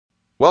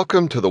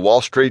Welcome to the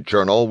Wall Street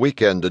Journal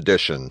Weekend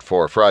Edition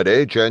for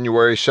Friday,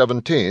 January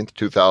 17,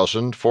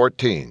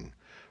 2014.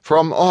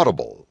 From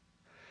Audible.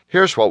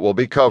 Here's what we'll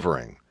be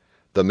covering.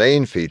 The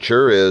main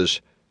feature is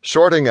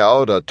Sorting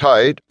Out a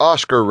Tight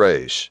Oscar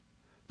Race.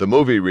 The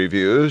movie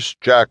reviews,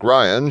 Jack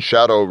Ryan,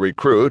 Shadow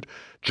Recruit,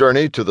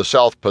 Journey to the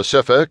South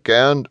Pacific,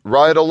 and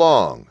Ride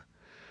Along.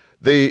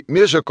 The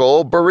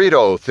musical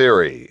Burrito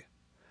Theory.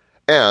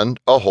 And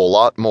a whole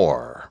lot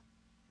more.